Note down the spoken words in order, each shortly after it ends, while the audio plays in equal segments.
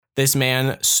This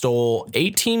man stole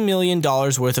 $18 million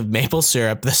worth of maple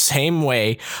syrup the same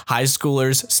way high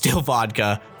schoolers steal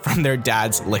vodka from their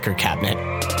dad's liquor cabinet.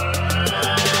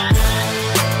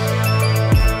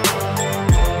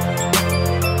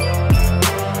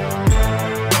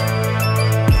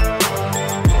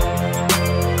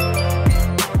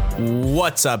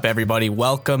 What's up, everybody?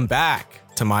 Welcome back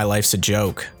to My Life's a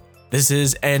Joke. This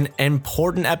is an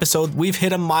important episode. We've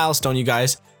hit a milestone, you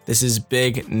guys. This is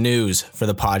big news for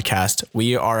the podcast.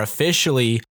 We are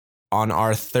officially on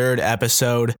our third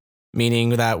episode,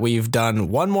 meaning that we've done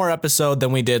one more episode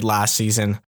than we did last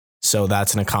season. So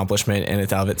that's an accomplishment in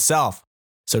and of itself.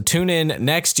 So tune in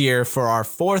next year for our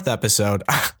fourth episode.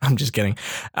 I'm just kidding.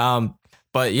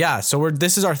 But yeah, so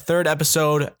this is our third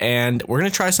episode, and we're going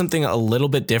to try something a little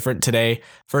bit different today.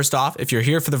 First off, if you're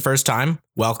here for the first time,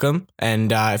 welcome.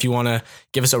 And if you want to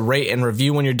give us a rate and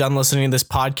review when you're done listening to this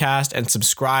podcast and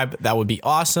subscribe, that would be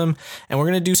awesome. And we're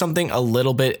going to do something a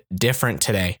little bit different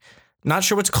today. Not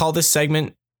sure what to call this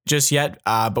segment just yet,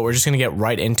 but we're just going to get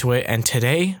right into it. And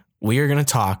today we are going to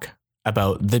talk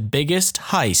about the biggest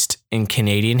heist in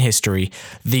Canadian history,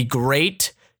 the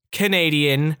Great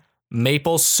Canadian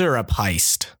Maple Syrup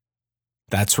Heist.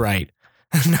 That's right.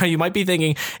 Now you might be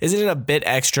thinking, isn't it a bit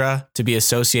extra to be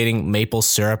associating maple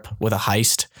syrup with a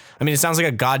heist? I mean, it sounds like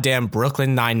a goddamn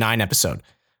Brooklyn Nine-Nine episode.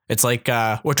 It's like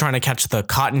we're trying to catch the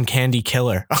cotton candy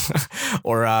killer,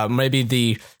 or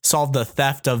maybe solve the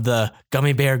theft of the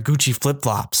gummy bear Gucci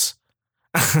flip-flops.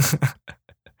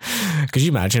 Could you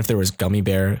imagine if there was gummy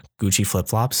bear Gucci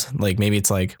flip-flops? Like maybe it's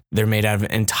like they're made out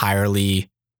of entirely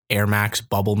Air Max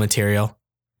bubble material.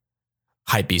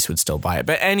 Hypebeast would still buy it.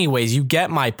 But anyways, you get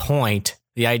my point.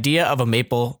 The idea of a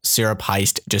maple syrup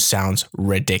heist just sounds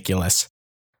ridiculous.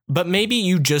 But maybe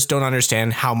you just don't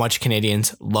understand how much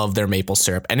Canadians love their maple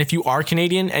syrup. And if you are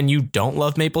Canadian and you don't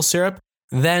love maple syrup,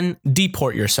 then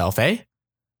deport yourself, eh?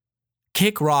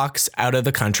 Kick rocks out of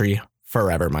the country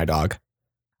forever, my dog.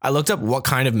 I looked up what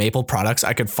kind of maple products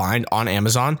I could find on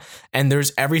Amazon, and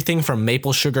there's everything from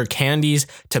maple sugar candies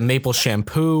to maple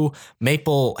shampoo,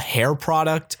 maple hair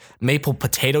product, maple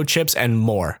potato chips, and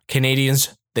more.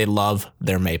 Canadians, they love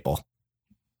their maple.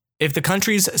 If the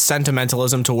country's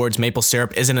sentimentalism towards maple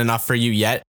syrup isn't enough for you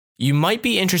yet, you might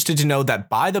be interested to know that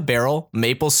by the barrel,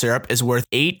 maple syrup is worth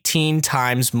 18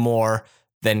 times more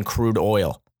than crude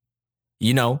oil.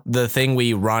 You know, the thing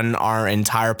we run our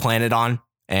entire planet on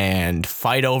and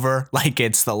fight over like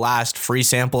it's the last free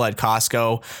sample at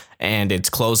Costco and it's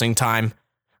closing time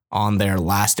on their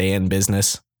last day in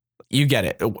business. You get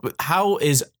it. How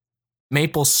is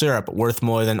maple syrup worth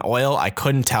more than oil? I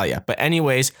couldn't tell you. But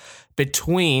anyways,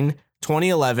 between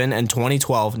 2011 and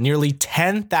 2012, nearly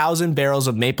 10,000 barrels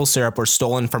of maple syrup were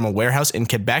stolen from a warehouse in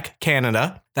Quebec,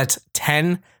 Canada. That's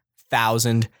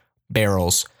 10,000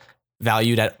 barrels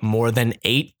valued at more than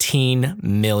 $18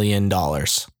 million.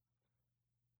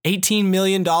 $18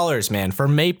 million, man, for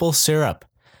maple syrup.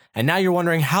 And now you're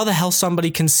wondering how the hell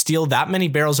somebody can steal that many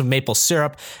barrels of maple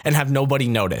syrup and have nobody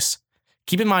notice.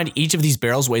 Keep in mind, each of these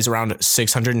barrels weighs around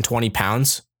 620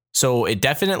 pounds. So it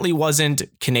definitely wasn't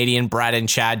Canadian Brad and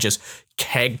Chad just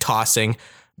keg tossing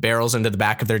barrels into the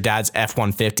back of their dad's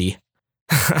F-150.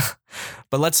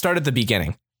 But let's start at the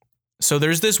beginning. So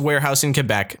there's this warehouse in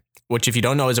Quebec, which if you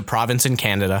don't know is a province in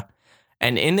Canada.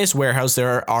 And in this warehouse,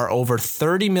 there are over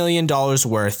 $30 million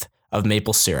worth of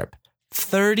maple syrup.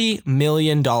 $30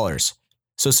 million.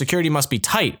 So security must be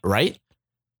tight, right?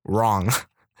 Wrong.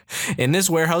 In this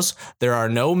warehouse, there are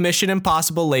no Mission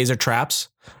Impossible laser traps,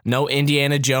 no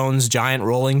Indiana Jones giant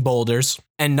rolling boulders,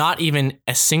 and not even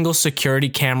a single security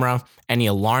camera, any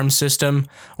alarm system,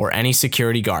 or any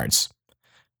security guards.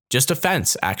 Just a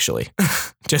fence, actually.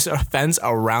 Just a fence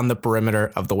around the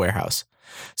perimeter of the warehouse.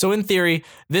 So in theory,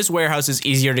 this warehouse is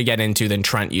easier to get into than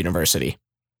Trent University.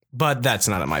 But that's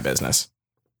none of my business.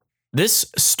 This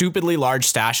stupidly large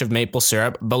stash of maple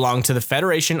syrup belonged to the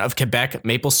Federation of Quebec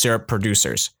Maple Syrup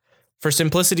Producers. For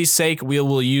simplicity's sake, we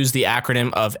will use the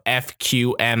acronym of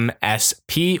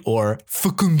FQMSP, or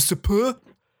FQMSP.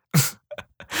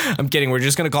 I'm kidding, we're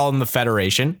just going to call them the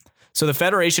Federation. So the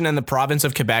Federation and the province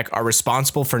of Quebec are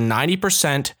responsible for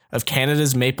 90% of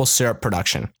Canada's maple syrup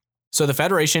production. So the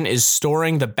Federation is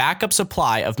storing the backup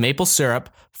supply of maple syrup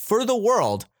for the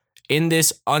world in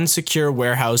this unsecure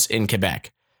warehouse in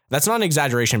Quebec. That's not an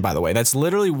exaggeration, by the way. That's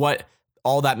literally what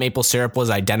all that maple syrup was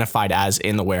identified as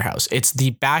in the warehouse. It's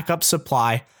the backup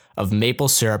supply of maple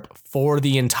syrup for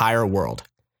the entire world.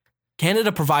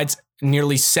 Canada provides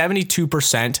nearly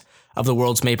 72% of the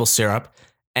world's maple syrup,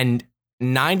 and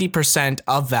 90%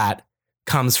 of that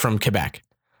comes from Quebec.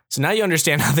 So now you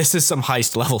understand how this is some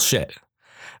heist level shit.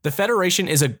 The Federation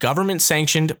is a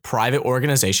government-sanctioned private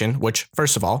organization, which,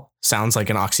 first of all, sounds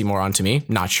like an oxymoron to me.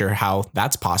 Not sure how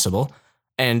that's possible.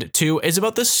 And 2, is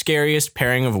about the scariest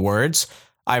pairing of words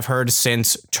I've heard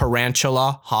since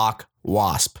tarantula, hawk,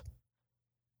 wasp.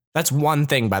 That's one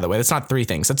thing, by the way. That's not 3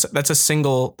 things.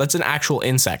 That's an actual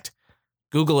insect.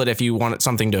 Google it if you want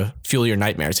something to fuel your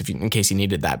nightmares, in case you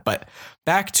needed that. But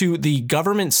back to the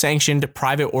government-sanctioned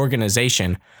private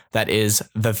organization that is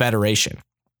the Federation.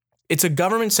 It's a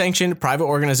government-sanctioned private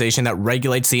organization that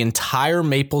regulates the entire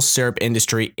maple syrup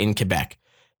industry in Quebec.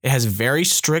 It has very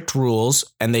strict rules,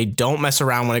 and they don't mess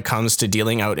around when it comes to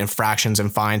dealing out infractions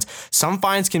and fines. Some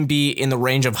fines can be in the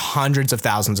range of hundreds of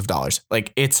thousands of dollars.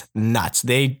 Like, it's nuts.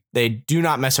 They do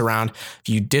not mess around. If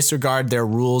you disregard their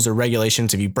rules or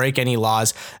regulations, if you break any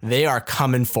laws, they are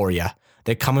coming for you.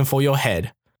 They're coming for your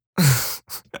head.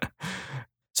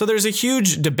 So there's a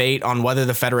huge debate on whether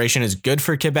the Federation is good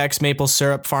for Quebec's maple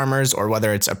syrup farmers or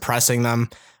whether it's oppressing them.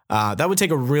 That would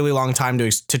take a really long time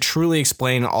to truly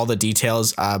explain all the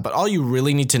details, but all you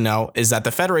really need to know is that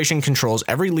the Federation controls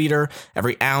every liter,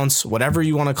 every ounce, whatever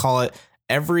you want to call it,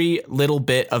 every little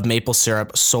bit of maple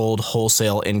syrup sold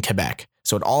wholesale in Quebec.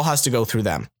 So it all has to go through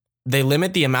them. They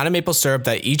limit the amount of maple syrup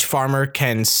that each farmer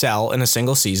can sell in a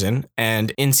single season,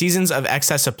 and in seasons of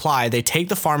excess supply, they take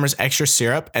the farmer's extra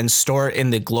syrup and store it in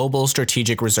the Global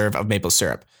Strategic Reserve of maple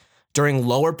syrup. During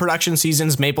lower production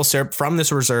seasons, maple syrup from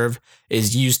this reserve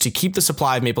is used to keep the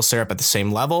supply of maple syrup at the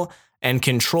same level and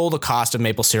control the cost of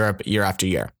maple syrup year after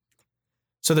year.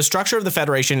 So the structure of the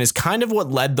Federation is kind of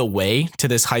what led the way to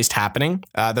this heist happening.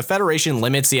 The Federation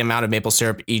limits the amount of maple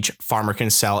syrup each farmer can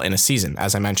sell in a season,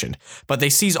 as I mentioned, but they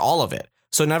seize all of it.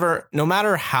 So no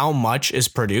matter how much is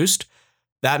produced,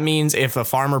 that means if a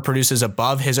farmer produces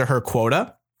above his or her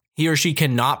quota, he or she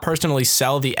cannot personally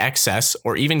sell the excess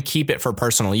or even keep it for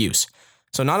personal use.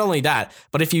 So not only that,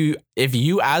 but if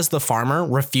you as the farmer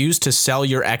refuse to sell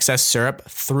your excess syrup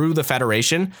through the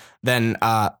Federation, then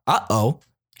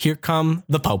here come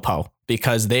the popo,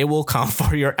 because they will come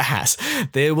for your ass.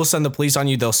 They will send the police on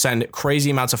you. They'll send crazy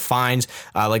amounts of fines,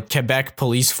 like Quebec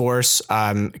Police Force.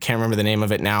 Can't remember the name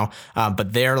of it now,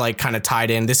 but they're like kind of tied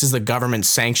in. This is the government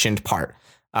sanctioned part.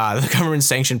 The government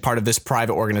sanctioned part of this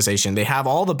private organization. They have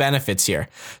all the benefits here.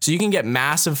 So you can get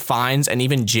massive fines and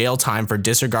even jail time for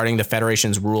disregarding the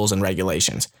Federation's rules and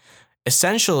regulations.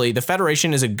 Essentially, the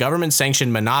Federation is a government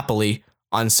sanctioned monopoly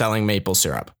on selling maple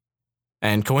syrup.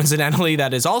 And coincidentally,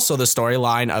 that is also the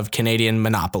storyline of Canadian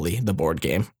Monopoly, the board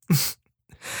game.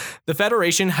 The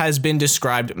Federation has been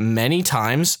described many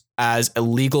times as a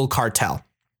legal cartel.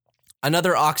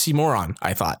 Another oxymoron,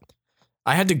 I thought.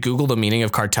 I had to Google the meaning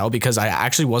of cartel because I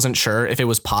actually wasn't sure if it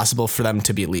was possible for them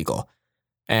to be legal.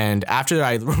 And after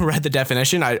I read the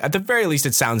definition, at the very least,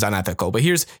 it sounds unethical. But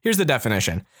here's the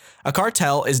definition. A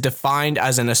cartel is defined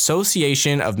as an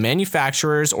association of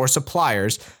manufacturers or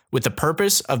suppliers with the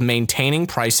purpose of maintaining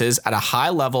prices at a high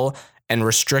level and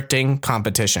restricting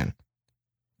competition.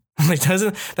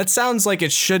 That sounds like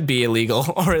it should be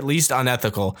illegal or at least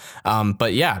unethical.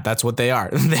 But yeah, that's what they are.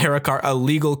 They're a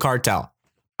legal cartel.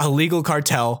 A legal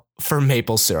cartel for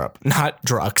maple syrup, not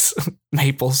drugs,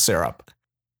 maple syrup.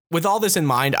 With all this in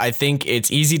mind, I think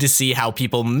it's easy to see how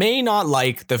people may not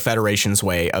like the Federation's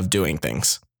way of doing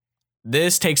things.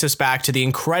 This takes us back to the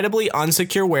incredibly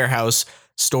unsecure warehouse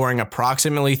storing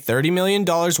approximately $30 million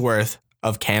worth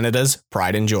of Canada's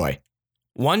pride and joy.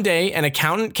 One day, an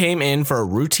accountant came in for a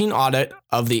routine audit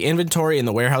of the inventory in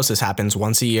the warehouse. This happens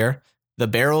once a year. The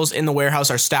barrels in the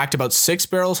warehouse are stacked about 6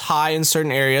 barrels high in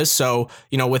certain areas. So,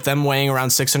 with them weighing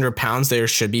around 600 pounds, they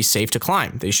should be safe to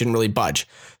climb. They shouldn't really budge.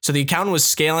 So the accountant was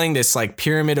scaling this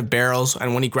pyramid of barrels.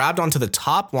 And when he grabbed onto the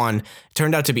top one, it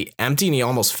turned out to be empty and he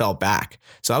almost fell back.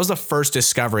 So that was the first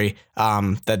discovery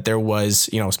that there was,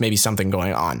 maybe something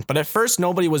going on. But at first,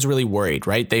 nobody was really worried,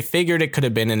 right? They figured it could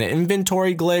have been an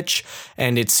inventory glitch.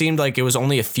 And it seemed like it was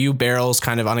only a few barrels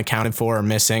kind of unaccounted for or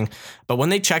missing. But when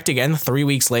they checked again 3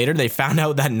 weeks later, they found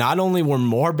out that not only were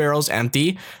more barrels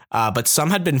empty, but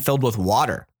some had been filled with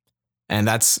water. And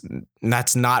that's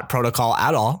not protocol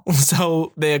at all.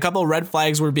 So a couple of red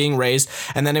flags were being raised,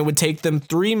 and then it would take them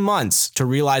 3 months to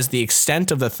realize the extent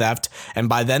of the theft. And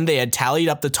by then they had tallied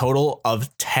up the total of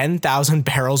 10,000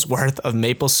 barrels worth of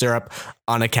maple syrup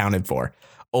unaccounted for.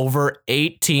 Over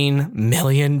 $18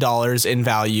 million in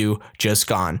value just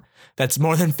gone. That's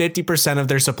more than 50% of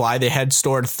their supply. They had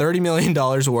stored $30 million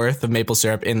worth of maple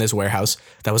syrup in this warehouse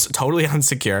that was totally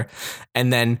unsecure.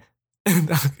 And then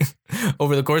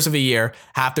over the course of a year,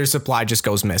 half their supply just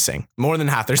goes missing. More than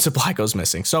half their supply goes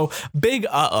missing. So big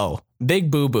big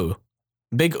boo-boo,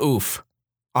 big oof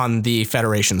on the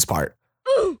Federation's part.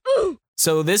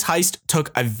 So this heist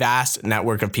took a vast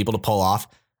network of people to pull off,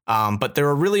 but there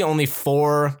were really only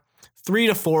 3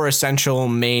 to 4 essential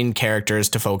main characters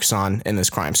to focus on in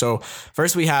this crime. So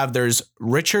first there's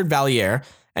Richard Valliere,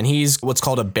 and he's what's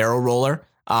called a barrel roller.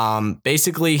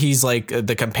 Basically, he's like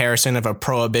the comparison of a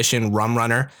prohibition rum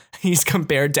runner. He's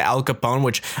compared to Al Capone,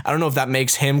 which I don't know if that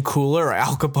makes him cooler or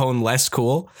Al Capone less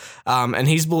cool. And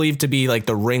he's believed to be like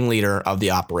the ringleader of the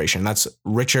operation. That's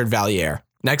Richard Valliere.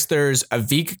 Next, there's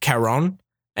Avik Caron,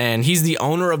 and he's the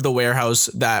owner of the warehouse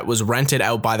that was rented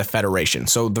out by the Federation.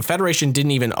 So the Federation didn't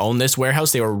even own this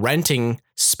warehouse. They were renting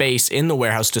space in the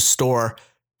warehouse to store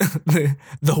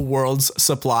the world's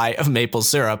supply of maple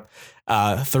syrup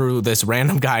through this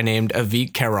random guy named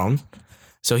Avik Caron.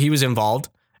 So he was involved.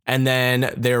 And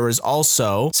then there was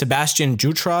also Sebastian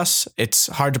Jutras. It's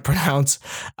hard to pronounce.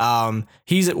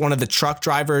 He's one of the truck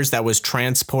drivers that was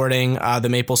transporting the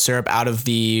maple syrup out of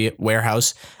the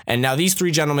warehouse. And now these 3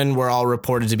 gentlemen were all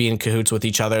reported to be in cahoots with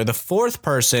each other. The 4th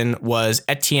person was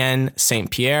Etienne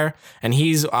St. Pierre, and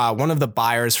he's one of the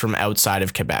buyers from outside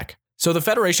of Quebec. So the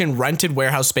Federation rented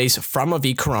warehouse space from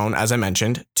Avik Caron, as I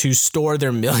mentioned, to store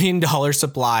their $1 million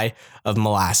supply of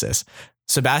molasses.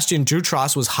 Sebastian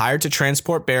Jutras was hired to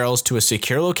transport barrels to a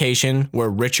secure location where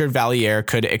Richard Valliere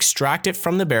could extract it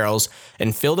from the barrels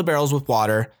and fill the barrels with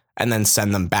water and then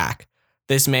send them back.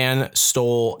 This man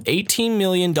stole $18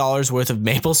 million worth of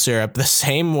maple syrup the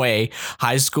same way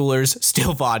high schoolers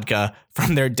steal vodka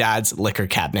from their dad's liquor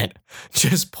cabinet.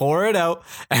 Just pour it out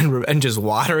and just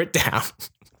water it down.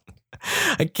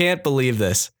 I can't believe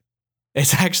this.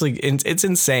 It's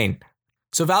insane.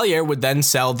 So Valliere would then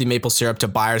sell the maple syrup to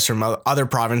buyers from other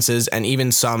provinces and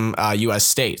even some U.S.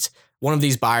 states. One of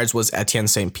these buyers was Etienne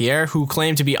St. Pierre, who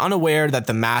claimed to be unaware that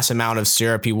the mass amount of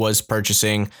syrup he was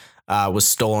purchasing was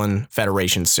stolen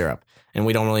Federation syrup. And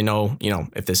we don't really know,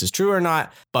 if this is true or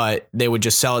not, but they would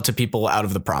just sell it to people out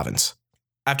of the province.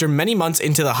 After many months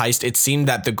into the heist, it seemed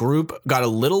that the group got a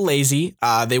little lazy.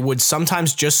 They would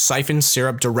sometimes just siphon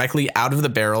syrup directly out of the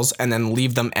barrels and then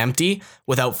leave them empty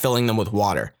without filling them with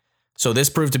water. So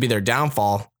this proved to be their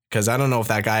downfall, because I don't know if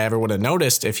that guy ever would have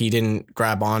noticed if he didn't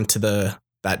grab onto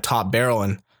that top barrel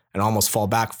and almost fall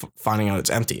back finding out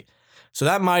it's empty. So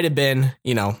that might have been,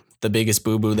 the biggest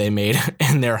boo-boo they made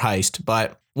in their heist.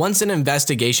 But once an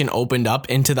investigation opened up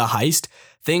into the heist,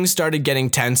 things started getting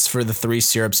tense for the 3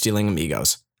 syrup stealing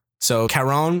amigos. So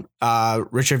Caron,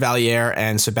 Richard Valliere,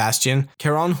 and Sebastian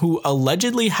Caron, who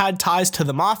allegedly had ties to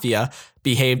the mafia,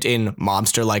 behaved in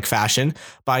mobster-like fashion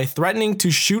by threatening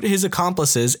to shoot his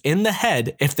accomplices in the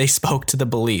head if they spoke to the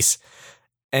police.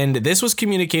 And this was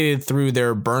communicated through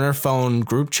their burner phone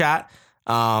group chat,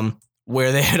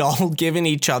 where they had all given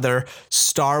each other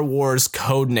Star Wars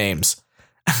code names.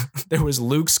 There was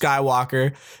Luke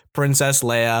Skywalker, Princess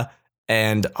Leia,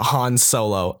 and Han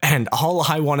Solo. And all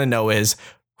I want to know is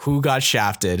who got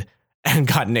shafted and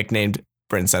got nicknamed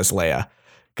Princess Leia,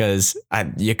 because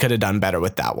you could have done better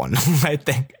with that one. I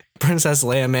think Princess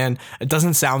Leia, man, it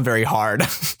doesn't sound very hard.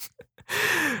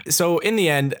 So in the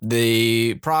end,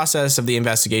 the process of the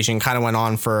investigation kind of went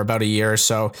on for about a year or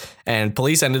so, and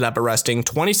police ended up arresting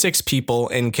 26 people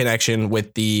in connection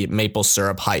with the maple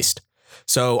syrup heist.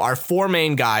 So our 4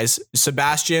 main guys,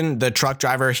 Sebastian, the truck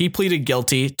driver, he pleaded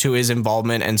guilty to his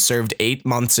involvement and served 8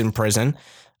 months in prison.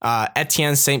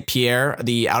 Etienne St. Pierre,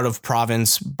 the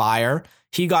out-of-province buyer,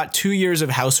 he got 2 years of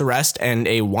house arrest and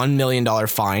a $1 million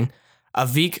fine.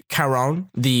 Avik Caron,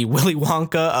 the Willy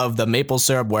Wonka of the maple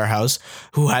syrup warehouse,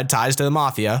 who had ties to the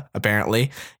mafia,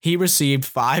 apparently, he received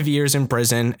 5 years in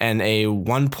prison and a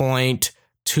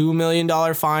 $1.2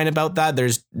 million fine about that.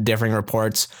 There's differing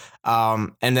reports.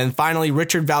 And then finally,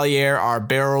 Richard Valliere, our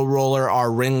barrel roller,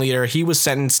 our ringleader, he was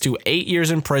sentenced to 8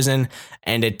 years in prison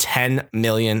and a $10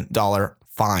 million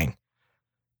fine.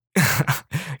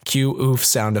 Cue oof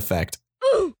sound effect.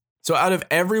 So out of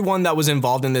everyone that was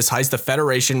involved in this heist, the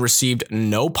Federation received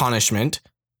no punishment,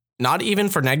 not even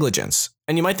for negligence.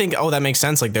 And you might think, oh, that makes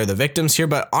sense, like they're the victims here.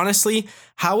 But honestly,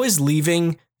 how is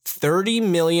leaving $30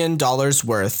 million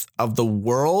worth of the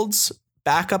world's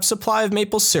backup supply of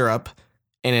maple syrup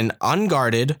in an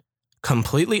unguarded,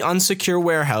 completely unsecure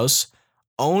warehouse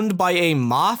owned by a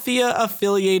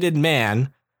mafia-affiliated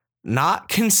man not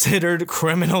considered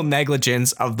criminal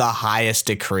negligence of the highest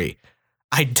degree?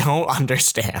 I don't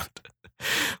understand.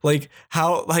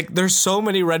 There's so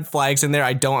many red flags in there.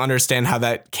 I don't understand how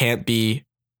that can't be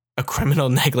a criminal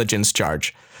negligence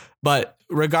charge. But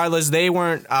regardless, they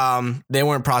weren't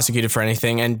prosecuted for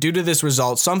anything. And due to this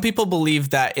result, some people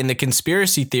believe that in the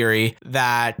conspiracy theory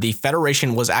that the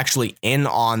Federation was actually in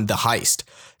on the heist,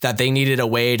 that they needed a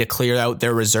way to clear out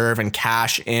their reserve and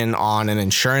cash in on an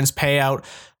insurance payout.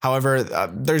 However,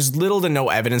 there's little to no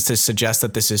evidence to suggest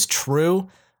that this is true,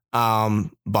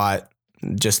 but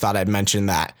just thought I'd mention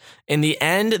that. In the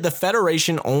end, the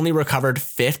Federation only recovered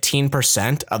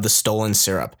 15% of the stolen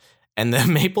syrup, and the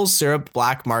maple syrup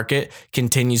black market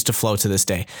continues to flow to this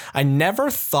day. I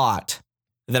never thought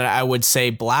that I would say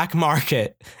black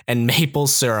market and maple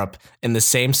syrup in the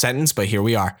same sentence, but here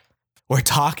we are. We're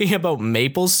talking about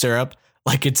maple syrup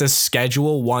like it's a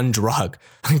Schedule 1 drug.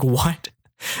 Like, what?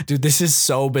 Dude, this is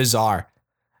so bizarre.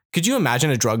 Could you imagine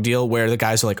a drug deal where the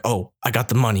guys are like, oh, I got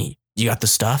the money. You got the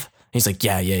stuff? And he's like,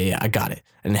 yeah, I got it.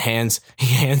 And he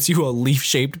hands you a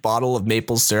leaf-shaped bottle of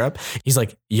maple syrup. He's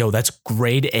like, yo, that's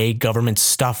grade A government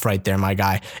stuff right there, my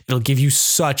guy. It'll give you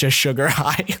such a sugar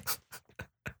high.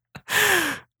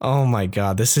 Oh my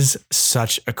God, this is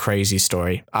such a crazy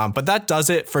story. But that does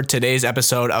it for today's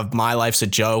episode of My Life's a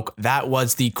Joke. That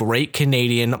was the Great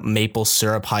Canadian Maple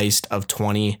Syrup Heist of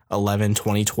 2011,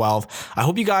 2012. I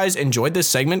hope you guys enjoyed this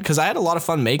segment because I had a lot of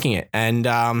fun making it. And,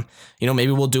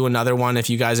 maybe we'll do another one if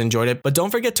you guys enjoyed it. But don't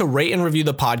forget to rate and review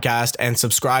the podcast and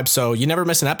subscribe so you never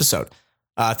miss an episode.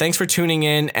 Thanks for tuning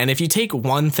in. And if you take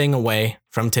one thing away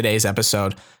from today's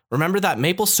episode, remember that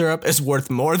maple syrup is worth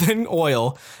more than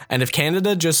oil, and if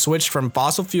Canada just switched from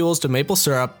fossil fuels to maple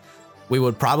syrup, we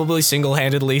would probably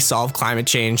single-handedly solve climate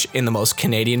change in the most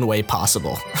Canadian way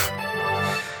possible.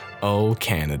 Oh,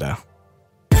 Canada.